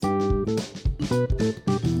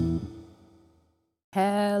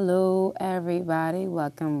Hello, everybody.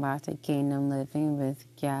 Welcome back to Kingdom Living with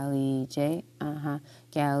Gally J.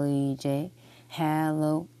 Gally J.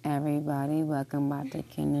 Hello, everybody. Welcome back to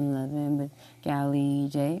Kingdom Living with Gally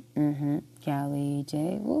J. Gally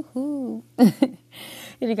J. Woohoo! Did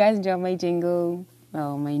you guys enjoy my jingle?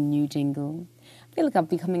 Oh, my new jingle. I feel like I'll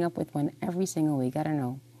be coming up with one every single week. I don't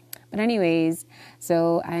know. But anyways,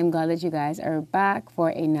 so I'm glad that you guys are back for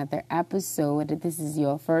another episode. If this is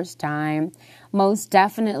your first time, most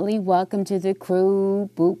definitely welcome to the crew.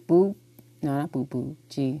 Boop, boop. No, not boop, boop.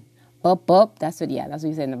 Gee. Bup, bup. That's what you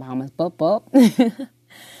say in the Bahamas. Bup, bup.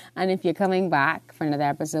 And if you're coming back for another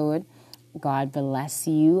episode, God bless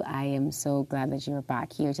you. I am so glad that you're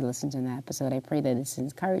back here to listen to an episode. I pray that this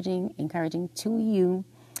is encouraging to you.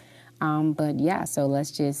 But yeah, so let's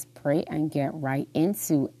just pray and get right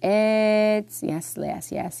into it. Yes.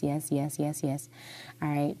 All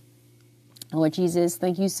right. Lord Jesus,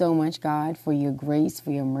 thank you so much, God, for your grace,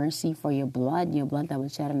 for your mercy, for your blood that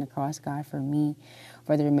was shed on the cross, God, for me,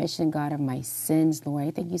 for the remission, God, of my sins, Lord.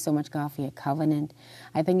 I thank you so much, God, for your covenant.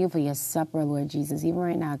 I thank you for your supper, Lord Jesus. Even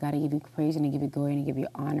right now, God, I give you praise and I give you glory and I give you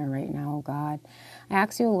honor right now, oh God. I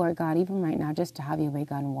ask you, Lord God, even right now, just to have your way,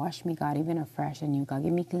 God, and wash me, God, even afresh in you, God.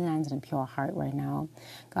 Give me clean hands and a pure heart right now.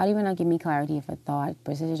 God, even now, give me clarity of a thought,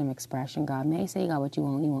 precision of expression, God. May I say, God, what you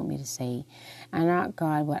only want me to say, and not,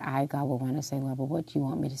 God, what I, God, will want to say, Lord, but what you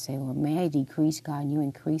want me to say, Lord. May I decrease, God, and you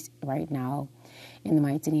increase right now in the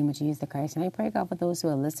mighty name of Jesus the Christ. And I pray, God, for those who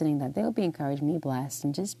are listening, that they'll be encouraged, be blessed,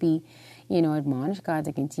 and just be, admonished, God,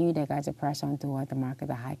 to continue that, God, to press on toward the mark of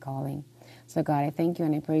the high calling. So, God, I thank you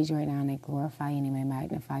and I praise you right now, and I glorify you and I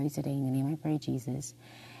magnify you today. In the name I pray, Jesus.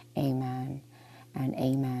 Amen and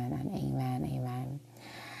amen and amen.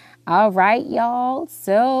 All right, y'all.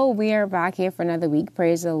 So we are back here for another week.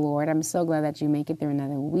 Praise the Lord. I'm so glad that you make it through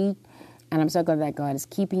another week. And I'm so glad that God is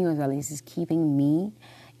keeping you as well as He's keeping me,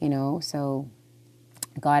 So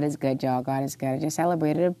God is good, y'all. God is good. I just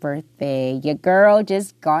celebrated a birthday. Your girl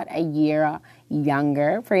just got a year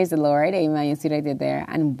younger. Praise the Lord. Amen. You see what I did there?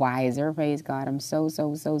 And wiser. Praise God. I'm so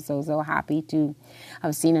happy to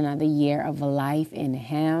have seen another year of life in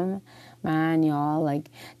Him. Man, y'all,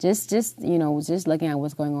 like just looking at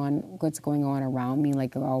what's going on around me,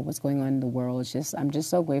 like what's going on in the world. I'm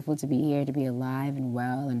just so grateful to be here, to be alive and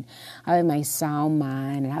well, and having my sound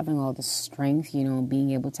mind and having all the strength,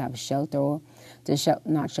 being able to have shelter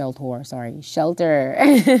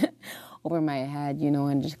over my head,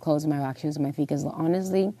 and just closing my back, shoes on my feet. Because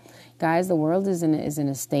honestly, guys, the world is in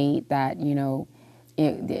a state that,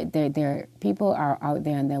 people are out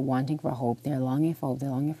there and they're wanting for hope. They're longing for hope. They're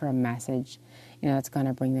longing for a message, that's going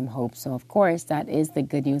to bring them hope. So, of course, that is the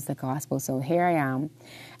good news, the gospel. So here I am,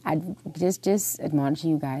 just admonishing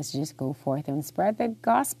you guys to just go forth and spread the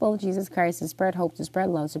gospel of Jesus Christ, to spread hope, to spread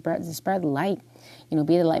love, to spread light.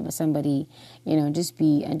 Be the light for somebody. Just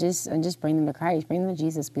bring them to Christ, bring them to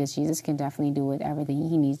Jesus, because Jesus can definitely do whatever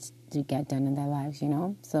He needs to get done in their lives.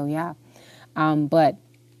 So yeah, but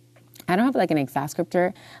I don't have like an exact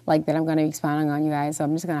scripture like that I'm going to be expounding on, you guys. So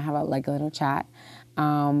I'm just going to have a little chat.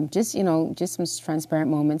 Just some transparent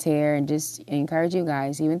moments here, and just encourage you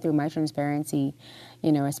guys, even through my transparency,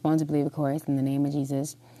 responsibly, of course, in the name of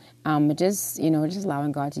Jesus. But just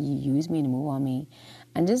allowing God to use me and move on me.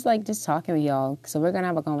 And just talking with y'all. So we're going to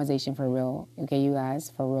have a conversation for real. Okay, you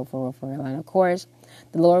guys, for real. And of course,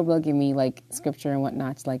 the Lord will give me scripture and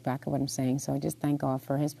whatnot to back up what I'm saying. So I just thank God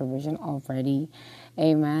for His provision already.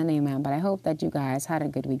 Amen. But I hope that you guys had a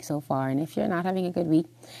good week so far. And if you're not having a good week,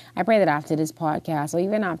 I pray that after this podcast, or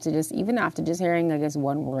even after just hearing, I guess,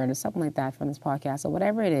 one word or something like that from this podcast, or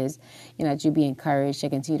whatever it is, that you be encouraged to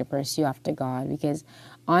continue to pursue after God. Because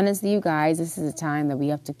honestly, you guys, this is a time that we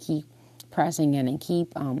have to keep pressing in and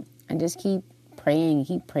keep praying,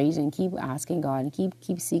 keep praising, keep asking God, and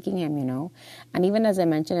keep seeking Him, And even as I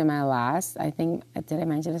mentioned in my last, did I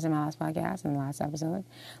mention this in my last podcast, in the last episode?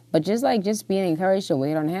 But just being encouraged to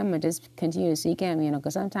wait on Him and just continue to seek Him,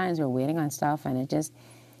 because sometimes we're waiting on stuff and it just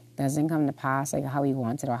doesn't come to pass like how we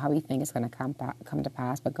want it or how we think it's going to come to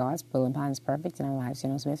pass. But God's will and plan is perfect in our lives, so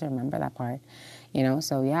we have to remember that part,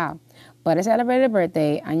 So yeah, but I celebrated a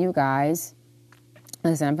birthday, and you guys,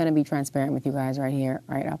 listen, I'm going to be transparent with you guys right here,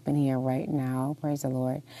 right up in here, right now. Praise the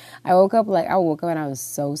Lord. I woke up and I was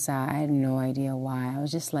so sad. I had no idea why. I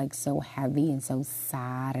was just so heavy and so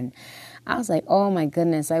sad. And I was like, oh my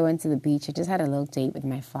goodness. I went to the beach. I just had a little date with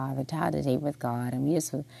my father. I had a date with God. And we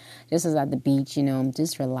just was at the beach,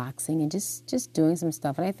 just relaxing and just doing some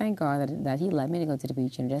stuff. And I thank God that He led me to go to the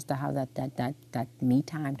beach and just to have that me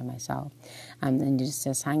time to myself. And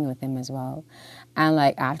just hanging with Him as well. And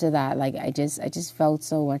after that, I just felt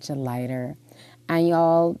so much lighter. And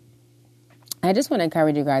y'all, I just want to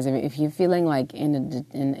encourage you guys, if you're feeling like in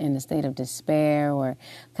a state of despair or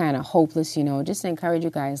kind of hopeless, just encourage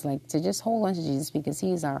you guys like to just hold on to Jesus, because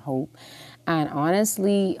he's our hope. And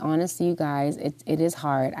honestly, you guys, it is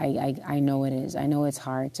hard. I know it is. I know it's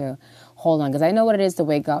hard to hold on, because I know what it is to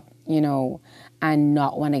wake up, and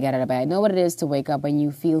not want to get out of bed. I know what it is to wake up and you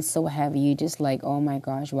feel so heavy. You just like, oh my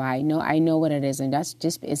gosh, why? I know what it is. And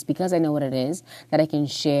it's because I know what it is that I can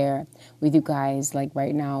share with you guys like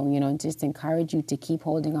right now, just encourage you to keep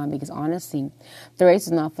holding on, because honestly, the race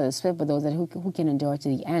is not for the swift, but those that who can endure to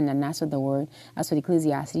the end. And that's what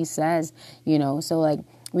Ecclesiastes says, so like,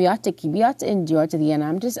 we ought to endure to the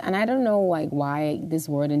end. And I don't know like why this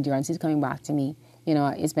word endurance is coming back to me.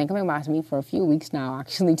 It's been coming back to me for a few weeks now,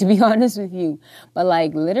 actually, to be honest with you. But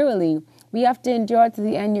like literally, we have to endure to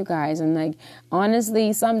the end, you guys. And like,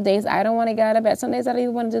 honestly, some days I don't want to get out of bed. Some days I don't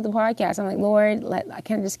even want to do the podcast. I'm like, Lord, I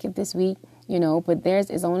can't just skip this week, But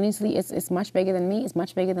it's honestly, it's much bigger than me. It's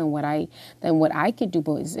much bigger than what I could do.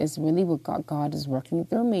 But it's really what God is working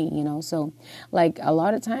through me, So like a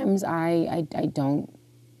lot of times I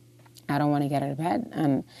don't want to get out of bed,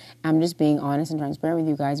 and I'm just being honest and transparent with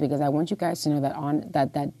you guys, because I want you guys to know that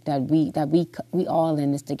we all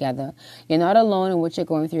in this together. You're not alone in what you're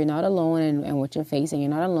going through. You're not alone in what you're facing. You're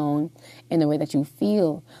not alone in the way that you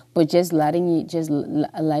feel, but just letting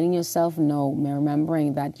yourself know,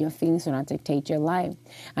 remembering that your feelings do not dictate your life,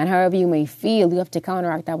 and however you may feel, you have to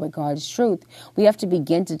counteract that with God's truth. We have to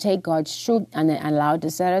begin to take God's truth and then allow it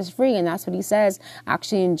to set us free, and that's what He says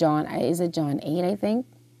actually in John 8, I think.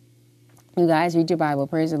 You guys read your Bible.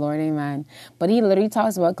 Praise the Lord. Amen. But he literally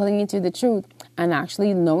talks about clinging to the truth and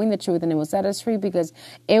actually knowing the truth, and it will set us free, because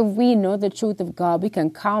if we know the truth of God, we can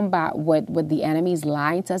combat what the enemy's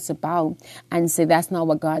lying to us about and say, that's not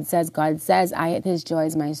what God says. God says, His joy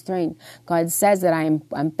is my strength. God says that I'm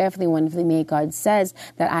perfectly wonderfully made. God says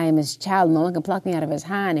that I am His child. No one can pluck me out of His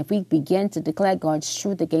hand. If we begin to declare God's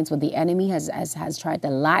truth against what the enemy has tried to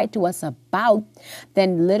lie to us about,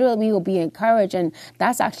 then literally we will be encouraged. And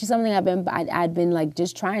that's actually something I'd been like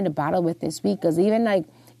just trying to battle with this week, because even a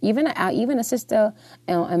sister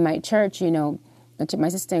in my church, my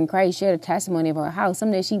sister in Christ, shared a testimony about how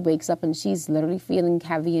someday she wakes up and she's literally feeling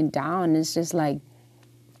heavy and down, and it's just like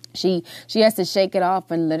she has to shake it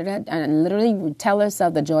off and literally tell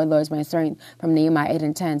herself the joy of the Lord is my strength, from Nehemiah 8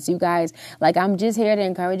 and 10. So you guys, like, I'm just here to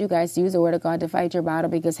encourage you guys to use the word of God to fight your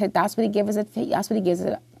battle, because that's what He gives it. That's what He gives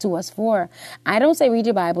it to us for. I don't say read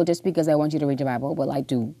your Bible just because I want you to read your Bible, but I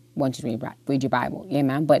do want you to read your Bible,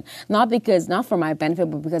 amen. But not for my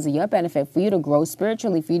benefit, but because of your benefit, for you to grow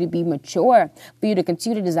spiritually, for you to be mature, for you to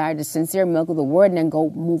continue to desire the sincere milk of the word, and then go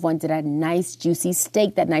move on to that nice juicy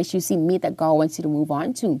steak, that nice juicy meat that God wants you to move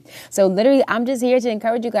on to. So literally, I'm just here to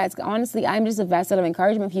encourage you guys. Honestly, I'm just a vessel of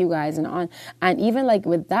encouragement for you guys, and even like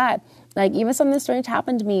with that, like even something strange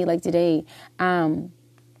happened to me like today.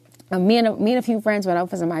 Me and a few friends went out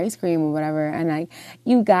for some ice cream or whatever, and like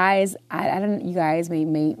you guys, I don't, you guys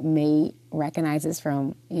may recognize this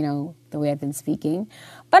from the way I've been speaking,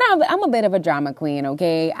 but I'm a bit of a drama queen.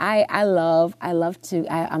 Okay, I'm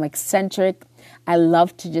eccentric. I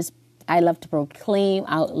love to proclaim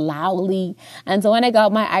out loudly. And so when I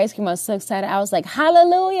got my ice cream, I was so excited. I was like,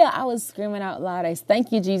 hallelujah. I was screaming out loud. I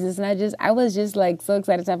thank you, Jesus. And I was just like so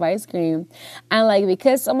excited to have ice cream. And like,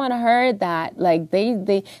 because someone heard that, like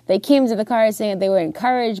they came to the car saying they were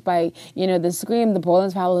encouraged by, the scream, the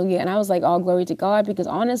boldness of hallelujah. And I was like, all glory to God, because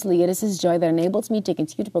honestly, it is His joy that enables me to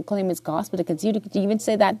continue to proclaim His gospel, to continue to even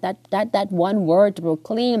say that one word, to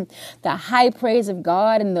proclaim the high praise of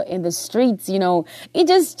God in the streets. It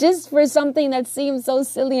just for something that seemed so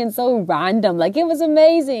silly and so random. Like, it was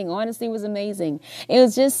amazing. Honestly, it was amazing. It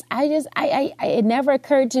was just, it never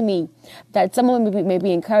occurred to me that someone may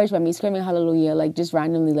be encouraged by me screaming hallelujah, like just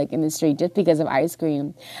randomly, like in the street, just because of ice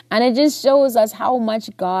cream. And it just shows us how much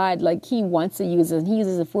God, like, He wants to use us. And He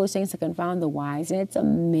uses the foolish things to confound the wise. And it's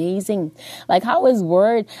amazing. Like how His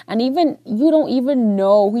word, and even, you don't even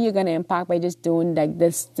know who you're going to impact by just doing like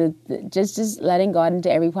this, just letting God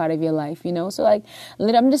into every part of your life, So like,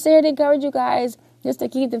 I'm just here to encourage you guys just to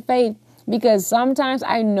keep the faith, because sometimes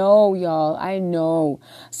I know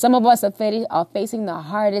some of us are facing the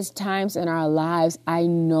hardest times in our lives. I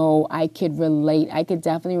know I could relate. I could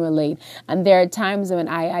definitely relate. And there are times when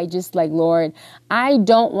I just like, Lord, I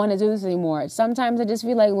don't want to do this anymore. Sometimes I just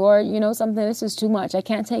feel like, Lord, something, this is too much. I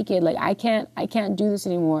can't take it. Like, I can't do this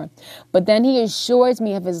anymore. But then He assures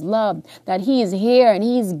me of His love, that He is here and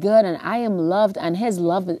He's good and I am loved, and His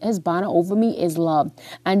love, His banner over me is love.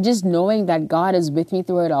 And just knowing that God is with me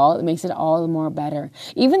through it all, it makes it all the more better.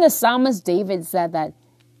 Even the psalmist David said that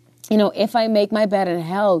If I make my bed in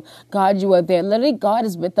hell, God, you are there. Literally, God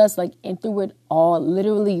is with us, like, in through it all,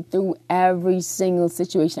 literally through every single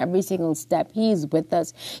situation, every single step. He is with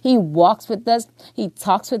us. He walks with us. He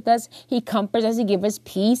talks with us. He comforts us. He gives us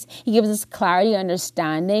peace. He gives us clarity,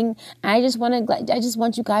 understanding. And I just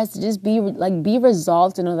want you guys to just be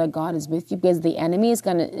resolved to know that God is with you, because the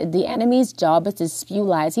enemy's job is to spew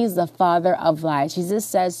lies. He's the father of lies. Jesus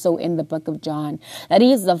says so in the book of John, that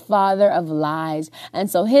he is the father of lies. And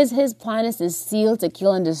so his plan is to steal, to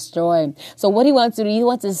kill, and destroy. So what he wants to do, he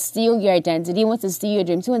wants to steal your identity. He wants to steal your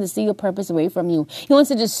dreams. He wants to steal your purpose away from you. He wants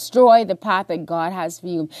to destroy the path that God has for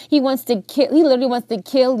you. He literally wants to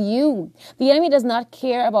kill you. The enemy does not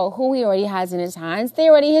care about who he already has in his hands.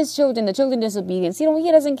 They're already his children, the children of disobedience. He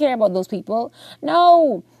doesn't care about those people.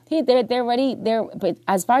 No. But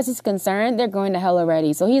as far as he's concerned, they're going to hell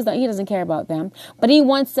already. So he doesn't care about them. But he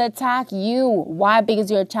wants to attack you. Why?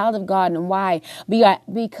 Because you're a child of God. And why?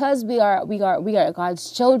 Because we are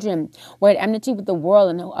God's children. We're at enmity with the world.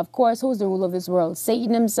 And of course, who's the ruler of this world?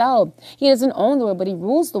 Satan himself. He doesn't own the world, but he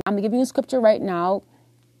rules the world. I'm giving you scripture right now,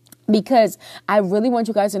 because I really want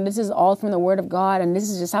you guys, and this is all from the Word of God, and this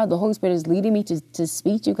is just how the Holy Spirit is leading me to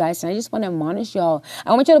speak to you guys. And I just want to admonish y'all.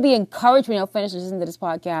 I want y'all to be encouraged when y'all finish listening to this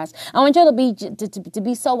podcast. I want y'all to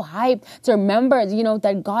be so hyped to remember,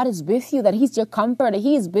 that God is with you, that He's your comfort, that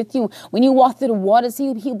He is with you. When you walk through the waters,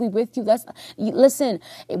 He'll be with you. Listen,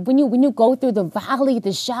 when you go through the valley,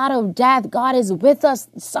 the shadow of death, God is with us.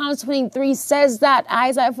 Psalms 23 says that.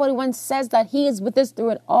 Isaiah 41 says that He is with us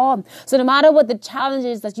through it all. So no matter what the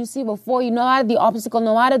challenges that you see before you, no matter the obstacle,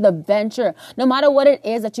 no matter the venture, no matter what it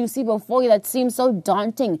is that you see before you that seems so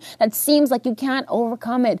daunting, that seems like you can't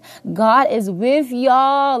overcome it, God is with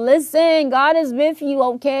y'all. Listen, God is with you,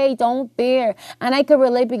 okay? Don't fear. And I can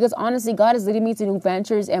relate, because honestly, God is leading me to new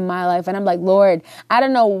ventures in my life. And I'm like, Lord, I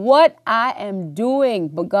don't know what I am doing,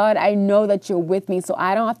 but God, I know that you're with me. So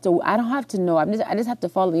I don't have to know. I just have to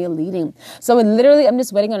follow your leading. So I'm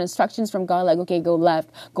just waiting on instructions from God. Like, okay, go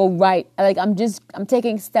left, go right. Like, I'm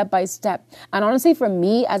taking step by step. And honestly, for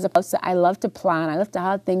me, as opposed to, I love to plan. I love to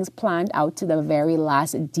have things planned out to the very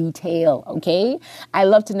last detail. Okay. I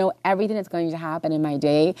love to know everything that's going to happen in my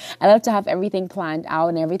day. I love to have everything planned out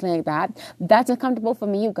and everything like that. That's uncomfortable for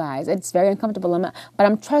me, you guys. It's very uncomfortable. But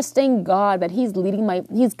I'm trusting God that He's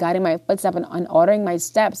guiding my footsteps and ordering my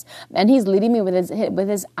steps. And He's leading me with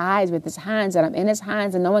His eyes, with His hands, and I'm in His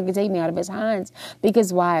hands, and no one can take me out of His hands.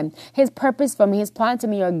 Because why? His purpose for me, His plans to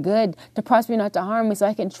me are good, to prosper me, not to harm me. So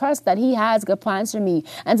I can trust that He has good plans for me.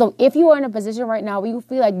 And so if you are in a position right now where you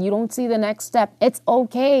feel like you don't see the next step, it's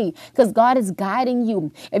okay, because God is guiding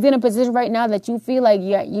you. If you're in a position right now that you feel like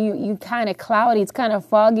you kind of cloudy, it's kind of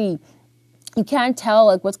foggy, you can't tell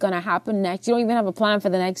like what's going to happen next, you don't even have a plan for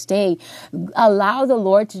the next day, allow the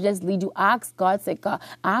Lord to just lead you. Ask God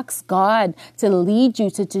to lead you,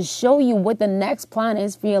 to show you what the next plan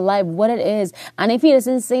is for your life, what it is. And if He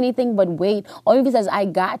doesn't say anything but wait, or if He says, I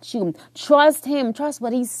got you, trust Him, trust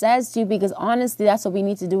what He says to you, because honestly, that's what we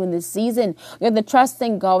need to do in this season. We have to trust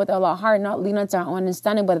in God with all our heart, not lean on our own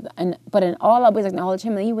understanding, but in all our ways acknowledge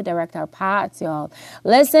Him, and He would direct our paths, y'all.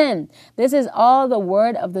 Listen, this is all the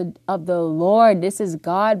word of the Lord. This is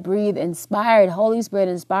God-breathed, inspired, Holy Spirit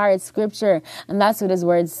inspired scripture. And that's what His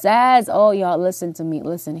word says. Oh, y'all, listen to me.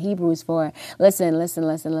 Listen, Hebrews 4. Listen.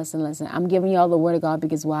 I'm giving y'all the word of God,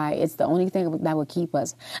 because why? It's the only thing that will keep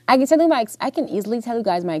us. I can easily tell you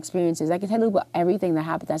guys my experiences. I can tell you about everything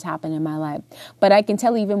that's happened in my life. But I can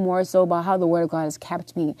tell you even more so about how the word of God has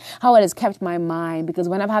kept me, how it has kept my mind. Because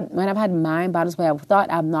when I've had mind battles where I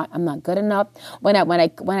thought I'm not good enough, when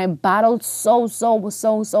I battled so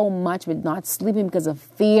much with not sleeping because of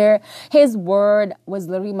fear, His word was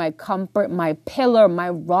literally my comfort, my pillar, my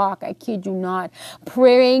rock. I kid you not.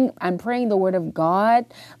 Praying the word of God.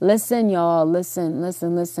 Listen, y'all. Listen.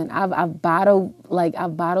 I've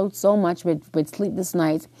battled so much with sleepless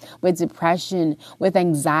nights, with depression, with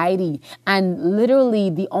anxiety, and literally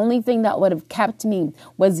the only thing that would have kept me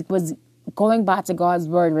was going back to God's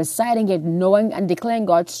word, reciting it, knowing and declaring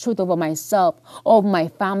God's truth over myself, over my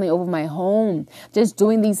family, over my home. Just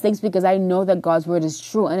doing these things because I know that God's word is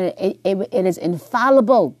true, and it is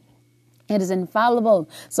infallible. It is infallible.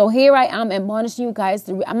 So here I am admonishing you guys.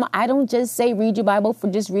 I don't just say read your Bible for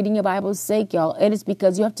just reading your Bible's sake, y'all. It is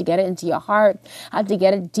because you have to get it into your heart. You have to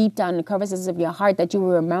get it deep down in the crevices of your heart, that you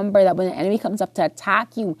will remember that when the enemy comes up to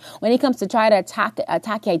attack you, when he comes to try to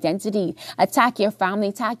attack your identity, attack your family,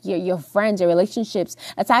 attack your friends, your relationships,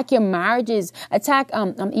 attack your marriages, attack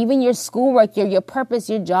even your schoolwork, your purpose,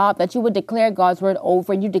 your job, that you would declare God's word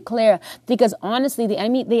over, and you declare, because honestly, the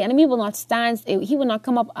enemy will not stand. He will not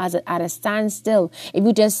come up at a standstill if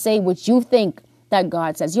you just say what you think that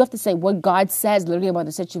God says. You have to say what God says literally about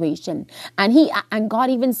the situation. And God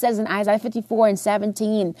even says in Isaiah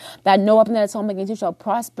 54:17 that no weapon that is formed against you shall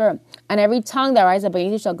prosper, and every tongue that rises up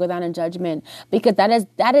against you shall go down in judgment. Because that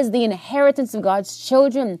is the inheritance of God's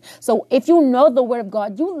children. So if you know the word of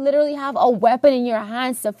God, you literally have a weapon in your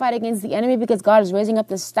hands to fight against the enemy, because God is raising up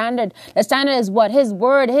the standard. The standard is what? His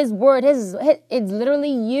word. It's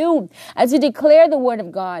literally you. As you declare the word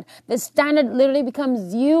of God, the standard literally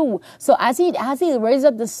becomes you. So as he raises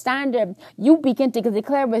up the standard, you begin to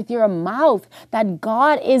declare with your mouth that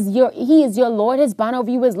God is He is your Lord. His banner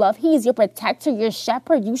over you is love. He is your protector, your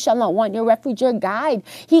shepherd. You shall not want, your refuge, your guide.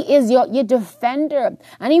 He is your defender,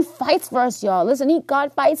 and He fights for us, y'all. Listen,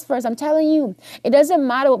 God fights for us. I'm telling you, it doesn't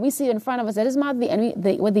matter what we see in front of us. It doesn't matter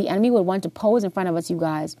what the enemy would want to pose in front of us, you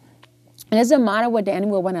guys. It doesn't matter what the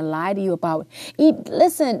enemy will want to lie to you about.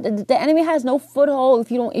 Listen, the enemy has no foothold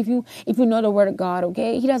if you know the word of God,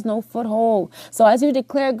 okay? He has no foothold. So as you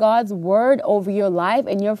declare God's word over your life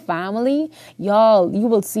and your family, y'all, you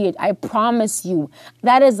will see it. I promise you.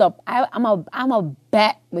 That is I'm a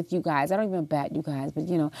bet with you guys. I don't even bet you guys, but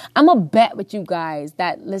I'm a bet with you guys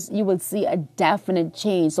that you will see a definite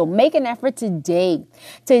change. So make an effort today.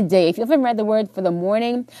 If you haven't read the word for the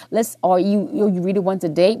morning, or you read it once a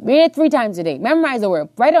day, read it 3 times a day. Memorize the word.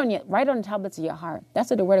 Write on the tablets of your heart. That's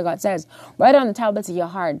what the word of God says. Write on the tablets of your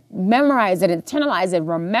heart. Memorize it, internalize it.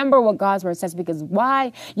 Remember what God's word says, because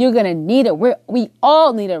why? You're going to need it. We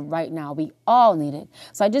all need it right now. We all need it.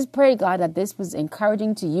 So I just pray, God, that this was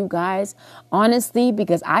encouraging to you guys, honestly,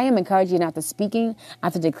 because I am encouraging after speaking,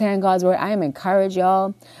 after declaring God's word. I am encouraged,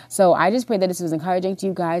 y'all. So I just pray that this was encouraging to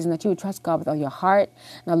you guys, and that you would trust God with all your heart,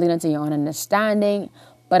 not lean into your own understanding,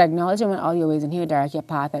 but acknowledge Him in all your ways, and He will direct your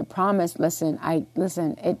path. I promise. I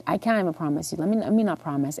can't even promise you. Let me not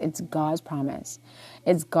promise. It's God's promise.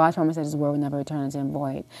 It's God's promise that His word will never return unto Him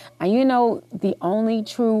void. And the only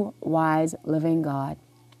true, wise, living God,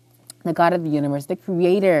 the God of the universe, the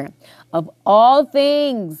creator of all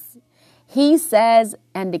things, He says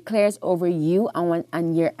and declares over you,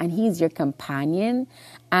 and He's your companion.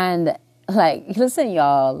 And listen,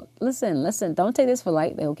 y'all, listen, don't take this for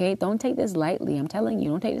lightly, okay? Don't take this lightly. I'm telling you,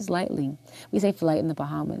 don't take this lightly. We say for light in the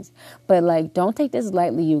Bahamas, but don't take this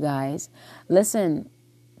lightly, you guys. Listen,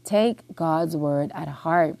 take God's word at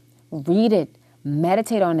heart. Read it,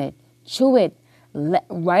 meditate on it, chew it.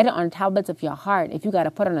 Write it on tablets of your heart. If you got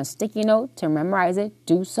to put on a sticky note to memorize it,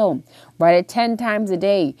 do so. Write it 10 times a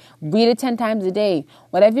day. Read it 10 times a day.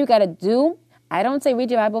 Whatever you got to do. I don't say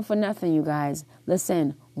read your Bible for nothing, you guys.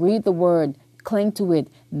 Listen, read the word. Cling to it.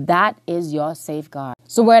 That is your safeguard.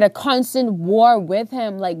 So we're at a constant war with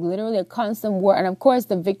Him, literally a constant war. And of course,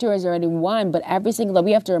 the victory is already won. But every single day,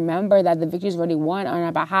 we have to remember that the victory is already won on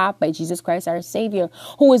our behalf by Jesus Christ, our Savior,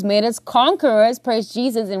 who has made us conquerors. Praise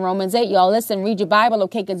Jesus in Romans 8. Y'all, listen, read your Bible,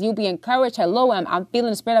 okay? Because you'll be encouraged. Hello, I'm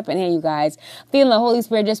feeling the Spirit up in here, you guys. Feeling the Holy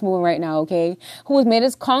Spirit just moving right now, okay? Who has made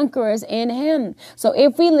us conquerors in Him. So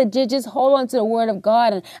if we legit just hold on to the word of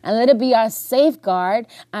God and let it be our safeguard,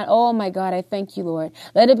 and oh my God, I thank you, Lord.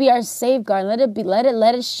 Let it be our safeguard.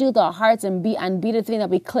 Let it shield our hearts and be the thing that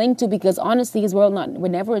we cling to, because honestly, His word will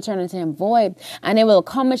never return unto Him void, and it will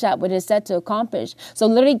accomplish that which is set to accomplish. So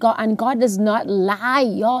literally, God does not lie,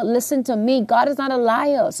 y'all. Listen to me. God is not a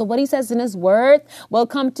liar. So what He says in His word will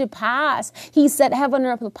come to pass. He said heaven and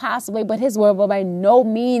earth will pass away, but His word will by no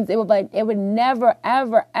means. It would never,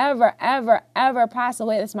 ever, ever, ever, ever pass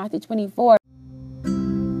away. That's Matthew 24.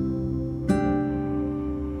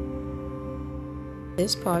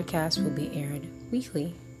 This podcast will be aired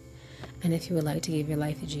weekly. And if you would like to give your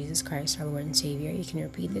life to Jesus Christ, our Lord and Savior, you can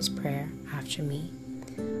repeat this prayer after me.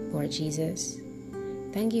 Lord Jesus,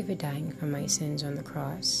 thank you for dying for my sins on the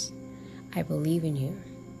cross. I believe in you,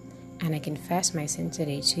 and I confess my sin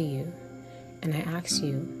today to you, and I ask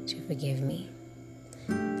you to forgive me.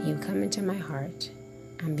 You come into my heart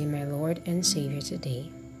and be my Lord and Savior today.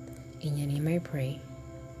 In your name I pray.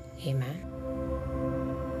 Amen.